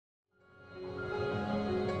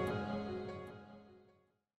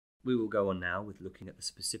We will go on now with looking at the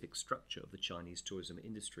specific structure of the Chinese tourism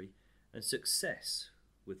industry and success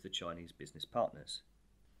with the Chinese business partners.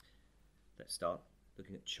 Let's start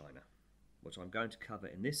looking at China. What I'm going to cover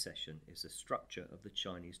in this session is the structure of the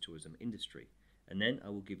Chinese tourism industry, and then I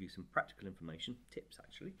will give you some practical information, tips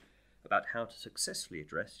actually, about how to successfully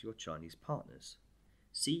address your Chinese partners.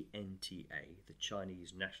 CNTA, the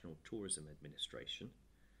Chinese National Tourism Administration,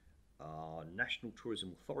 our national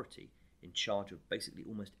tourism authority in charge of basically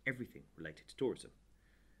almost everything related to tourism.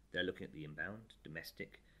 They're looking at the inbound,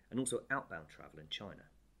 domestic, and also outbound travel in China.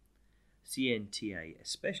 CNTA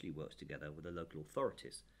especially works together with the local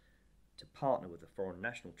authorities to partner with the foreign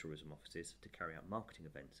national tourism offices to carry out marketing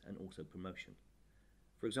events and also promotion.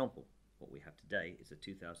 For example, what we have today is the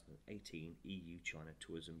 2018 EU-China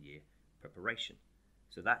Tourism Year preparation.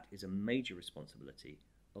 So that is a major responsibility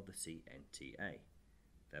of the CNTA.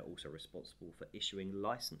 They're also responsible for issuing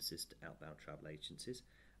licenses to outbound travel agencies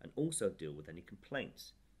and also deal with any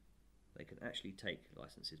complaints. They can actually take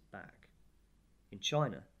licenses back. In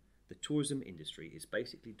China, the tourism industry is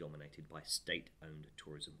basically dominated by state-owned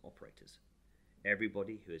tourism operators.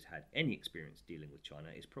 Everybody who has had any experience dealing with China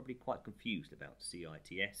is probably quite confused about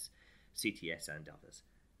CITS, CTS and others,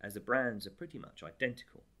 as the brands are pretty much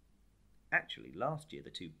identical. Actually, last year the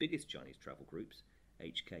two biggest Chinese travel groups,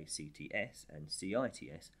 HKCTS and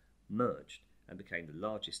CITS, merged and became the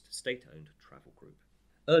largest state-owned travel group.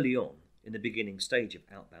 Early on, in the beginning stage of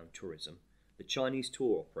outbound tourism, the Chinese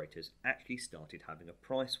tour operators actually started having a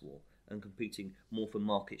price war and competing more for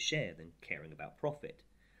market share than caring about profit,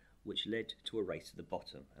 which led to a race to the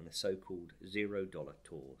bottom and the so-called $0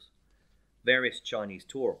 tours. Various Chinese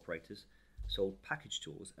tour operators sold package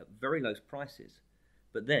tours at very low prices,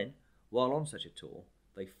 but then, while on such a tour,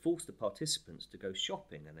 they forced the participants to go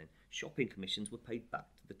shopping, and then shopping commissions were paid back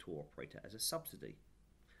to the tour operator as a subsidy.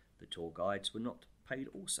 The tour guides were not paid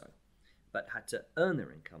also, but had to earn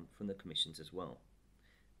their income from the commissions as well.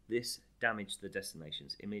 This damaged the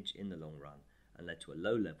destination's image in the long run and led to a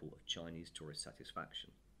low level of Chinese tourist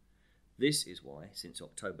satisfaction. This is why, since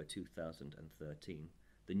October 2013,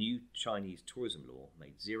 the new Chinese tourism law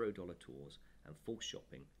made $0 tours and forced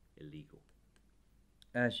shopping illegal.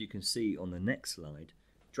 As you can see on the next slide,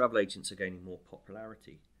 travel agents are gaining more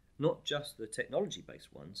popularity, not just the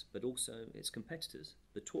technology-based ones, but also its competitors,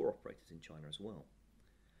 the tour operators in China as well.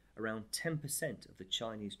 Around 10% of the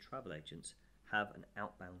Chinese travel agents have an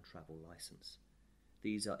outbound travel license.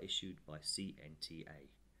 These are issued by CNTA.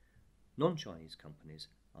 Non-Chinese companies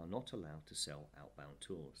are not allowed to sell outbound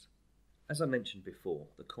tours. As I mentioned before,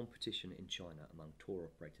 the competition in China among tour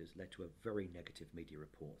operators led to a very negative media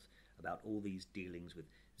report about all these dealings with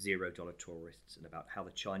 $0 tourists and about how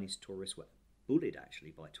the Chinese tourists were bullied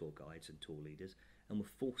actually by tour guides and tour leaders and were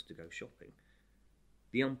forced to go shopping.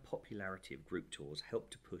 The unpopularity of group tours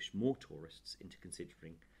helped to push more tourists into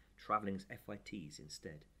considering travelling as FITs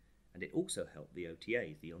instead, and it also helped the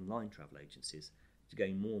OTAs, the online travel agencies, to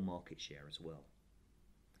gain more market share as well.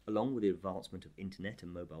 Along with the advancement of internet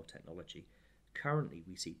and mobile technology, currently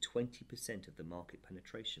we see 20% of the market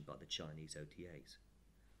penetration by the Chinese OTAs.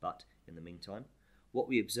 But in the meantime, what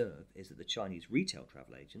we observe is that the Chinese retail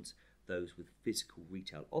travel agents, those with physical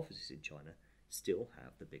retail offices in China, still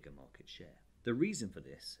have the bigger market share. The reason for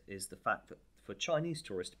this is the fact that for Chinese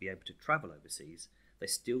tourists to be able to travel overseas, they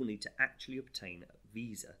still need to actually obtain a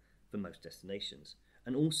visa for most destinations,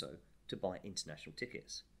 and also to buy international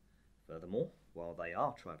tickets. Furthermore, while they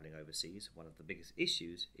are travelling overseas, one of the biggest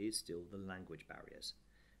issues is still the language barriers.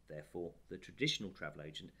 Therefore, the traditional travel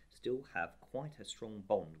agent still have quite a strong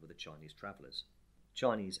bond with the Chinese travellers.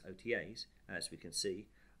 Chinese OTAs, as we can see,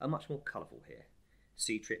 are much more colourful here.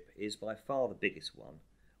 C-Trip is by far the biggest one,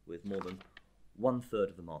 with more than 1/3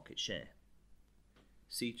 of the market share.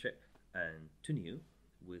 C-Trip and Tuniu,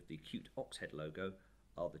 with the cute ox head logo,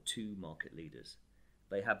 are the two market leaders.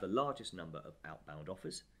 They have the largest number of outbound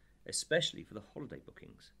offers, especially for the holiday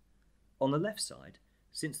bookings. On the left side,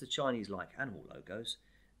 since the Chinese like animal logos,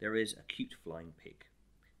 there is a cute flying pig.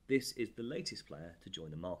 This is the latest player to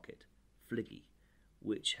join the market, Fliggy,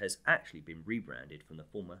 which has actually been rebranded from the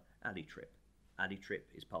former Alitrip.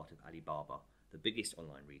 Alitrip is part of Alibaba, the biggest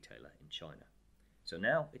online retailer in China. So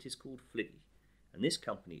now it is called Fliggy, and this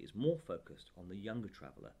company is more focused on the younger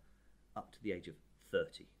traveller up to the age of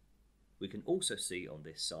 30. We can also see on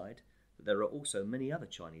this side that there are also many other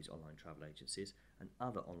Chinese online travel agencies and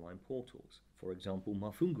other online portals. For example,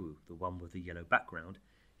 Mafungu, the one with the yellow background,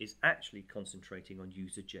 is actually concentrating on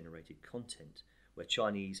user-generated content, where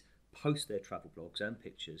Chinese post their travel blogs and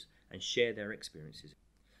pictures and share their experiences.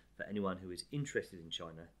 For anyone who is interested in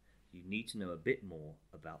China, you need to know a bit more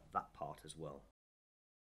about that part as well.